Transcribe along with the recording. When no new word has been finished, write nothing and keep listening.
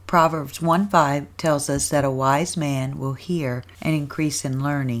Proverbs 1:5 tells us that a wise man will hear and increase in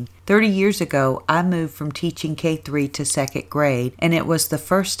learning. 30 years ago, I moved from teaching K-3 to second grade, and it was the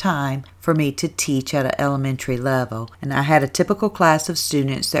first time for me to teach at an elementary level. And I had a typical class of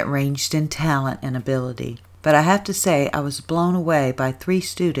students that ranged in talent and ability. But I have to say, I was blown away by 3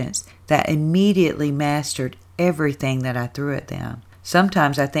 students that immediately mastered everything that I threw at them.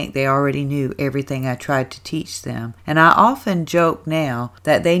 Sometimes I think they already knew everything I tried to teach them, and I often joke now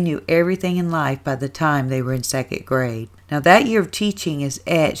that they knew everything in life by the time they were in second grade. Now that year of teaching is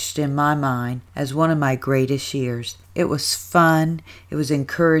etched in my mind as one of my greatest years. It was fun, it was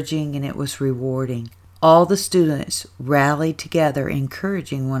encouraging, and it was rewarding. All the students rallied together,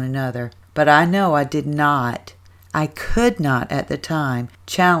 encouraging one another, but I know I could not at the time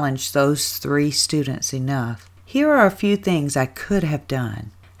challenge those 3 students enough. Here are a few things I could have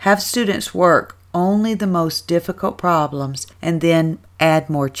done. Have students work only the most difficult problems and then add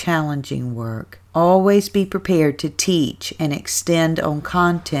more challenging work. Always be prepared to teach and extend on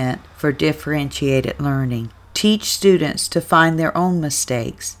content for differentiated learning. Teach students to find their own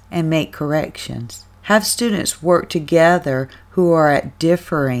mistakes and make corrections. Have students work together who are at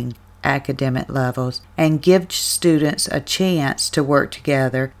differing academic levels, and give students a chance to work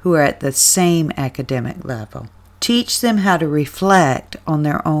together who are at the same academic level. Teach them how to reflect on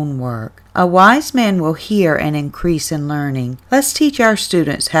their own work. A wise man will hear and increase in learning. Let's teach our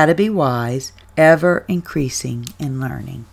students how to be wise, ever increasing in learning.